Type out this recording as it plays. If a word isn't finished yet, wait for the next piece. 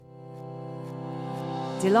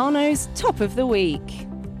Delano's Top of the Week.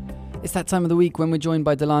 It's that time of the week when we're joined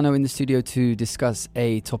by Delano in the studio to discuss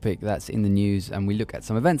a topic that's in the news, and we look at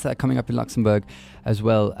some events that are coming up in Luxembourg, as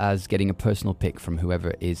well as getting a personal pick from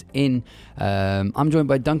whoever is in. I'm joined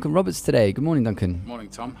by Duncan Roberts today. Good morning, Duncan. Morning,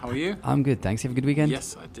 Tom. How are you? I'm good, thanks. You have a good weekend?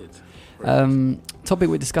 Yes, I did. Topic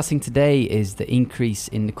we're discussing today is the increase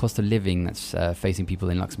in the cost of living that's facing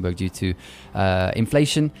people in Luxembourg due to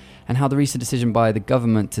inflation, and how the recent decision by the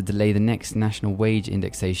government to delay the next national wage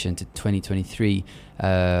indexation to 2023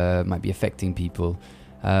 might be affecting people.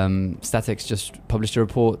 Statex just published a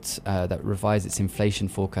report that revised its inflation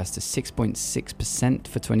forecast to 6.6%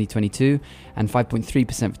 for 2022 and 5.3%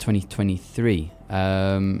 for 2023.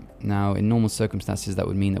 Now, in normal circumstances, that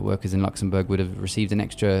would mean that workers in Luxembourg would have received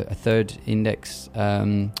a third index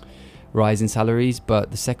rise in salaries,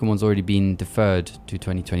 but the second one's already been deferred to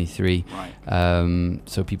 2023. Right.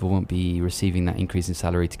 So people won't be receiving that increase in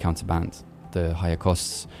salary to counterbalance the higher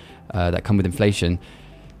costs that come with inflation.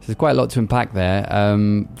 So there's quite a lot to unpack there.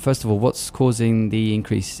 First of all, what's causing the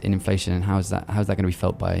increase in inflation, and how's that going to be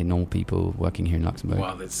felt by normal people working here in Luxembourg?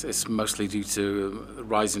 Well, it's mostly due to the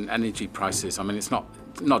rise in energy prices. I mean, it's not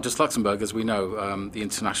just Luxembourg, as we know. The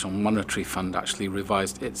International Monetary Fund actually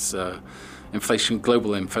revised its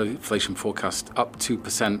global inflation forecast up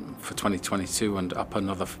 2% for 2022 and up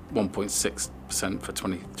another 1.6% for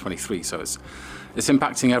 2023. So it's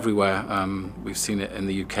impacting everywhere. We've seen it in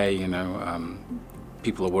the UK.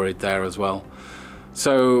 People are worried there as well.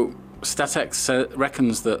 So Statex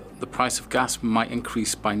reckons that the price of gas might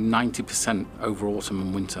increase by 90% over autumn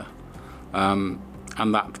and winter. And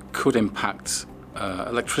that could impact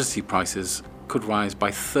electricity prices, could rise by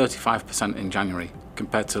 35% in January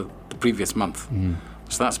compared to the previous month. Mm.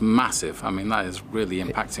 So that's massive. I mean, that is really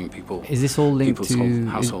impacting people. Is this all linked to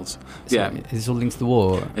households? Is this all linked to the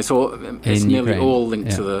war? It's nearly Ukraine? All linked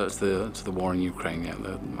to the war in Ukraine. Yeah,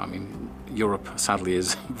 Europe sadly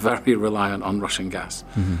is very reliant on Russian gas,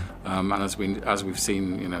 and as we've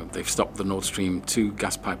seen, they've stopped the Nord Stream 2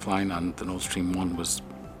 gas pipeline, and the Nord Stream 1 was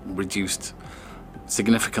reduced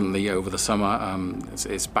significantly over the summer.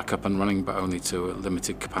 It's back up and running, but only to a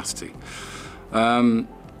limited capacity.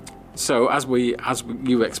 So as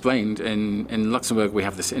you explained, in Luxembourg we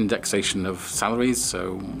have this indexation of salaries.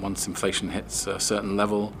 So once inflation hits a certain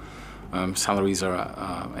level, salaries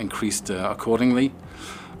are increased accordingly.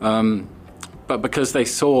 But because they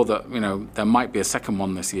saw that there might be a second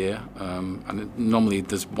one this year, and normally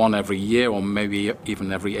there's one every year or maybe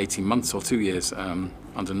even every 18 months or 2 years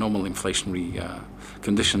under normal inflationary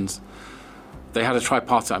conditions. They had a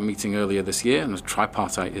tripartite meeting earlier this year, and a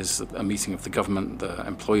tripartite is a meeting of the government, the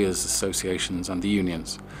employers' associations and the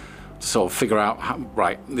unions to sort of figure out,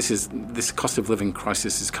 this cost of living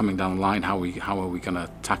crisis is coming down the line, how are we going to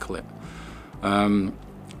tackle it? And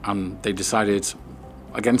they decided,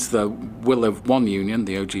 against the will of one union,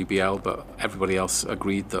 the OGBL, but everybody else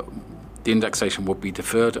agreed that the indexation would be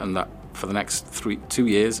deferred, and that for the next 2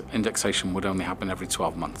 years, indexation would only happen every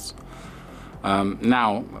 12 months.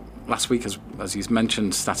 Now, last week, as you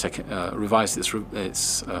mentioned, Statex revised its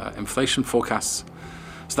inflation forecasts.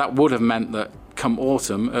 So that would have meant that come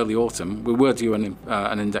early autumn, we were due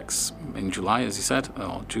an index in July, as you said,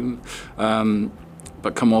 or June.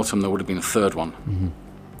 But come autumn, there would have been a third one. Mm-hmm.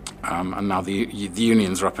 And now the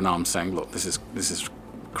unions are up in arms saying, look, this is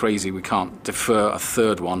crazy. We can't defer a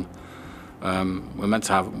third one. We're meant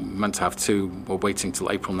to have two. We're waiting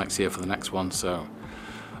till April next year for the next one. So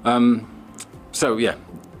yeah,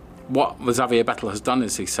 what Xavier Bettel has done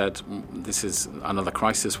is he said, this is another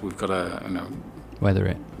crisis. We've got to weather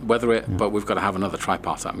it, yeah. But we've got to have another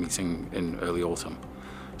tripartite meeting in early autumn.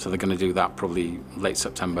 So they're going to do that probably late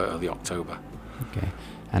September, early October. Okay.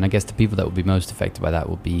 And I guess the people that will be most affected by that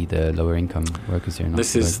will be the lower income workers here in Luxembourg.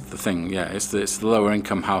 This is the thing, yeah. It's the lower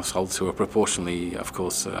income households who are proportionally, of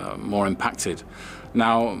course, more impacted.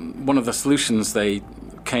 Now, one of the solutions they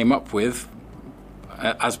came up with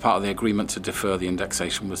as part of the agreement to defer the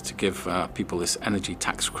indexation was to give people this energy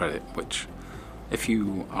tax credit, which if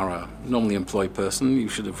you are a normally employed person, you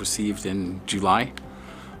should have received in July.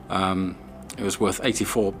 It was worth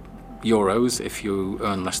 €84 if you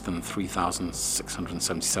earn less than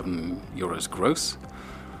 €3,677 gross.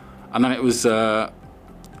 And then it was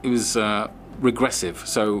regressive.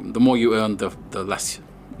 So the more you earned, the less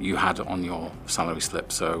you had on your salary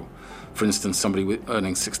slip. So, for instance, somebody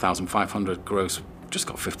earning 6,500 gross just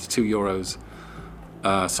got €52.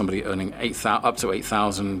 Somebody earning up to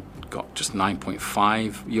 8,000 got just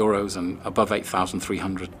 €9.5, and above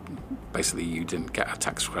 8,300, basically you didn't get a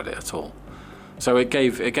tax credit at all. So it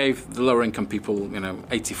gave the lower income people,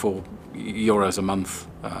 €84 a month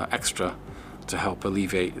extra to help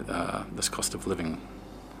alleviate this cost of living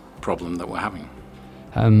problem that we're having.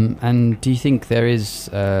 And do you think there is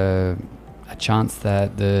a chance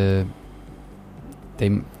that the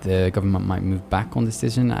government might move back on this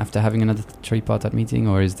decision after having another tripartite meeting,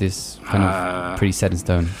 or is this kind of pretty set in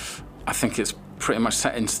stone? I think it's pretty much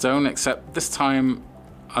set in stone, except this time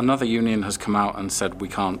another union has come out and said we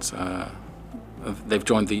can't. They've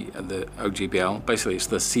joined the OGBL. Basically, it's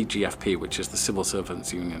the CGFP, which is the Civil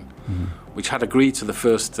Servants Union, which had agreed to the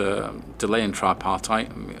first delay in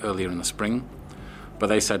tripartite earlier in the spring. But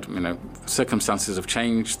they said, circumstances have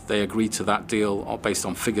changed. They agreed to that deal based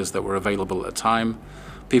on figures that were available at the time.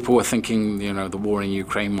 People were thinking, the war in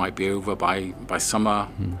Ukraine might be over by summer.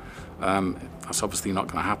 That's obviously not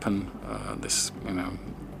going to happen.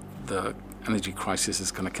 The energy crisis is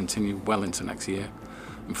going to continue well into next year.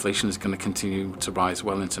 Inflation is going to continue to rise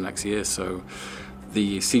well into next year. So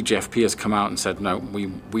the CGFP has come out and said, no,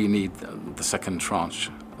 we need the second tranche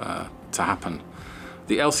to happen.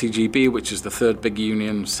 The LCGB, which is the third big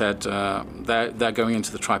union, said they're going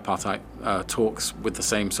into the tripartite talks with the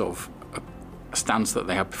same sort of stance that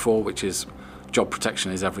they had before, which is job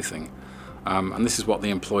protection is everything. And this is what the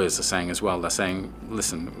employers are saying as well. They're saying,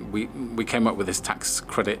 listen, we came up with this tax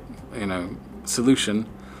credit, solution,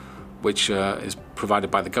 which is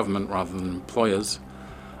provided by the government rather than employers.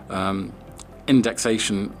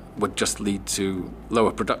 Indexation would just lead to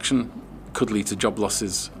lower production, could lead to job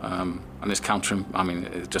losses, and it's countering.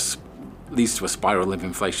 It just leads to a spiral of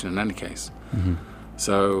inflation in any case.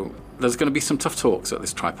 So there's going to be some tough talks at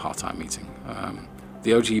this tripartite meeting.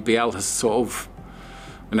 The OGBL has sort of,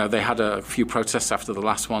 they had a few protests after the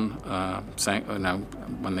last one, saying,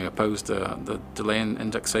 when they opposed the delay in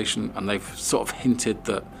indexation, and they've sort of hinted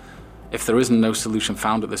that if there isn't no solution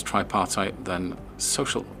found at this tripartite, then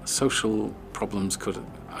social problems could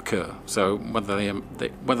occur. So whether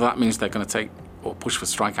that means they're going to take or push for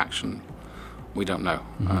strike action, we don't know.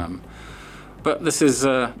 But this is,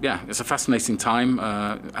 it's a fascinating time.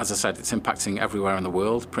 As I said, it's impacting everywhere in the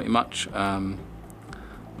world, pretty much.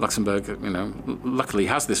 Luxembourg, luckily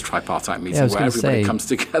has this tripartite meeting where everybody comes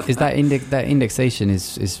together. Is that indexation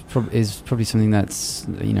is probably something that's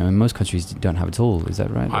in most countries don't have at all? Is that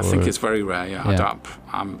right? I think it's very rare. Yeah.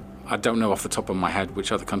 I don't know off the top of my head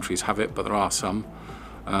which other countries have it, but there are some.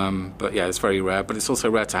 But yeah, it's very rare. But it's also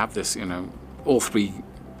rare to have this. All three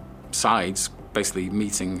sides basically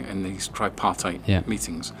meeting in these tripartite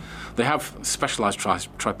meetings. They have specialised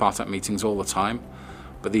tripartite meetings all the time.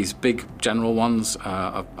 But these big general ones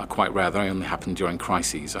are quite rare. They only happen during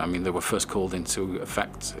crises. They were first called into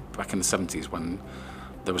effect back in the 70s when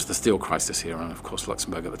there was the steel crisis here. And, of course,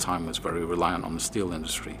 Luxembourg at the time was very reliant on the steel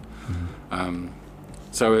industry.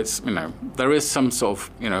 So it's, there is some sort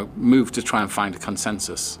of, move to try and find a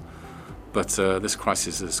consensus. But this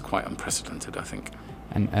crisis is quite unprecedented, I think.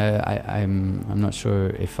 And I'm not sure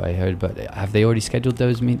if I heard, but have they already scheduled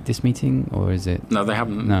this meeting, or is it? No, they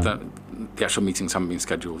haven't. No. The actual meetings haven't been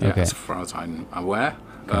scheduled yet, as far as I'm aware.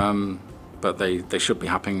 Okay. But they should be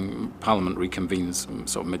happening. Parliament reconvenes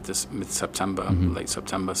sort of mid-September, late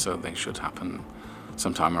September, so they should happen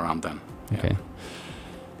sometime around then. Okay. Yeah.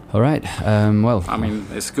 All right. Well,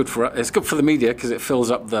 it's good for the media because it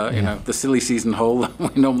fills up the silly season hole that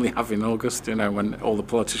we normally have in August. when all the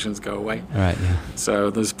politicians go away. Right. Yeah.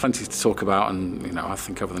 So there's plenty to talk about, and I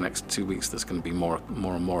think over the next 2 weeks there's going to be more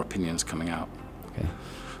and more opinions coming out. Okay.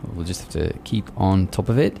 We'll just have to keep on top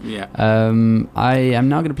of it. Yeah. I am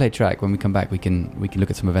now going to play a track. When we come back, we can look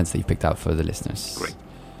at some events that you've picked out for the listeners. Great.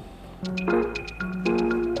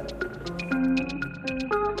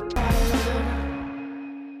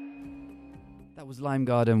 That was Lime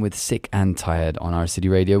Garden with Sick and Tired on our City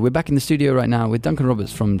Radio. We're back in the studio right now with Duncan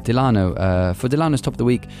Roberts from Delano. For Delano's Top of the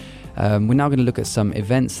Week, we're now going to look at some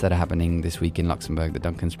events that are happening this week in Luxembourg that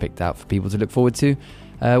Duncan's picked out for people to look forward to.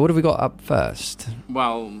 What have we got up first?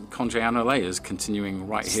 Well, Congé Annulé is continuing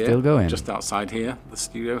right here. Still going? Just outside here, the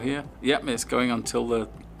studio here. Yep, it's going until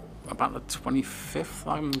about the 25th,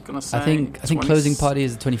 I'm going to say. I think closing party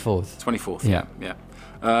is the 24th. 24th, yeah.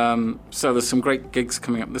 So there's some great gigs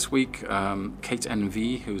coming up this week. Kate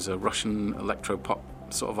NV, who's a Russian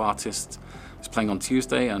electro-pop sort of artist, is playing on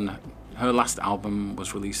Tuesday, and her last album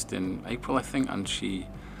was released in April, I think, and she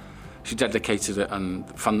dedicated it and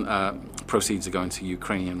proceeds are going to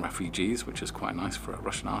Ukrainian refugees, which is quite nice for a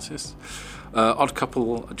Russian artist. Odd Couple,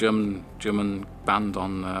 a German band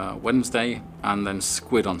on Wednesday, and then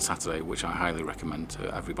Squid on Saturday, which I highly recommend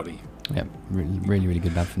to everybody. Yeah, really, really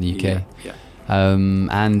good band from the UK. Yeah.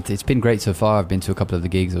 And it's been great so far. I've been to a couple of the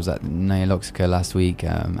gigs. I was at Naya Loxica last week,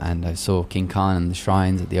 and I saw King Khan and the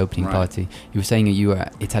Shrines at the opening party. You were saying that you were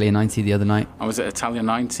at Italia 90 the other night? I was at Italia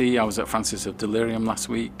 90, I was at Francis of Delirium last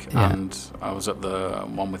week, and I was at the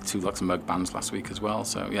one with 2 Luxembourg bands last week as well.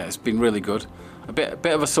 So yeah, it's been really good. A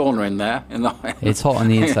bit of a sauna in there. It's hot on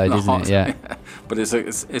the inside, isn't it? Yeah. But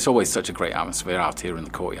it's always such a great atmosphere out here in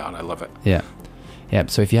the courtyard. I love it. Yeah. Yeah,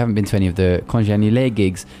 so if you haven't been to any of the Congé Annulé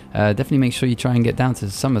gigs, definitely make sure you try and get down to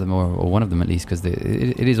some of them, or one of them at least, because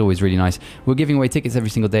it is always really nice. We're giving away tickets every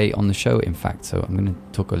single day on the show, in fact, so I'm going to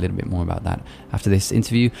talk a little bit more about that after this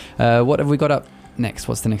interview. What have we got up next?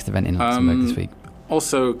 What's the next event in Luxembourg this week?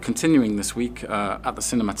 Also, continuing this week at the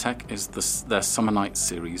Cinematheque is their Summer Nights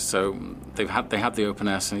series. So they had the open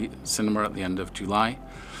air cinema at the end of July.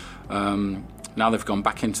 Now they've gone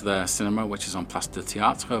back into their cinema, which is on Place de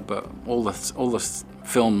Théâtre, but all the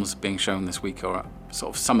films being shown this week are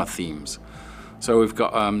sort of summer themes. So we've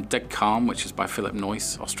got Dead Calm, which is by Philip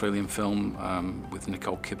Noyce, Australian film with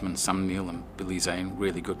Nicole Kidman, Sam Neill and Billy Zane.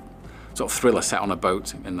 Really good sort of thriller set on a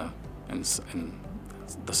boat in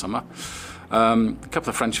the summer. A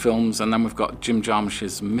couple of French films, and then we've got Jim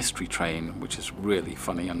Jarmusch's Mystery Train, which is really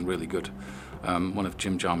funny and really good. One of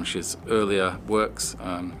Jim Jarmusch's earlier works.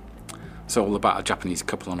 It's all about a Japanese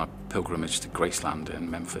couple on a pilgrimage to Graceland in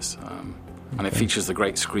Memphis. And it features the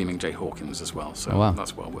great Screaming Jay Hawkins as well, so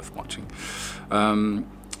that's well worth watching. And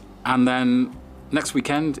then next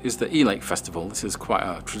weekend is the E-Lake Festival. This is quite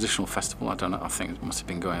a traditional festival. I think it must have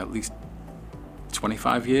been going at least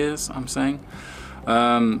 25 years, I'm saying.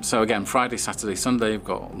 So again, Friday, Saturday, Sunday, we've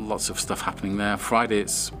got lots of stuff happening there. Friday,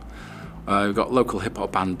 we've got local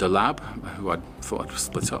hip-hop band The Lab, who I thought I'd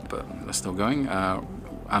split up, but they're still going,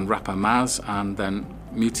 and rapper Maz, and then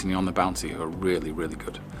Mutiny on the Bounty, who are really, really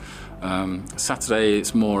good. Saturday,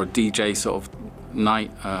 it's more a DJ sort of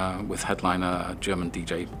night with headliner German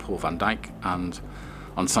DJ Paul van Dyk, and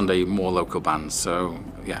on Sunday, more local bands. So,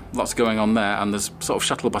 yeah, lots going on there, and there's sort of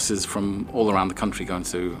shuttle buses from all around the country going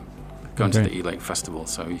to the E-Lake Festival,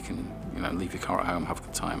 so you can leave your car at home, have a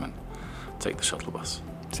good time, and take the shuttle bus.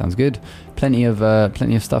 Sounds good. Plenty of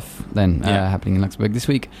stuff then happening in Luxembourg this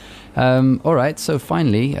week. All right, so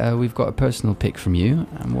finally, we've got a personal pick from you.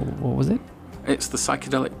 And what was it? It's the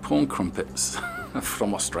Psychedelic Porn Crumpets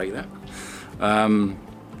from Australia. So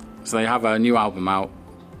they have a newish album out.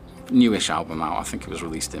 I think it was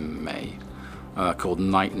released in May, called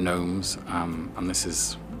Night Gnomes. And this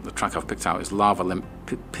is the track I've picked out is Lava Limp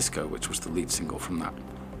Pisco, which was the lead single from that.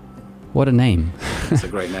 What a name! It's a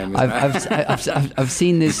great name. Isn't it? I've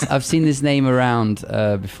seen this name around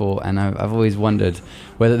before, and I've always wondered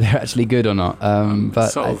whether they're actually good or not.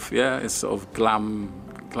 But it's sort of glam,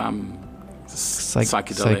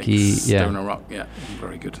 psychedelic, stoner rock. Yeah,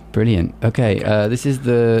 very good. Brilliant. Okay. This is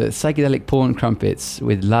the Psychedelic Porn Crumpets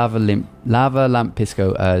with Lava Lamp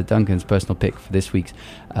Pisco, Duncan's personal pick for this week's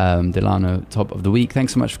Delano Top of the Week.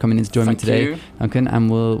 Thanks so much for coming in to join me today, Duncan, and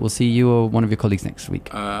we'll see you or one of your colleagues next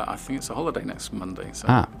week. I think it's a holiday next Monday.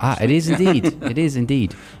 So. It is indeed. It is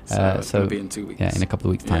indeed. So it's going to be in 2 weeks. Yeah, in a couple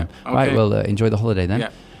of weeks' time. Yeah. Okay. Right. Well, enjoy the holiday then. Yeah.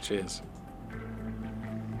 Cheers.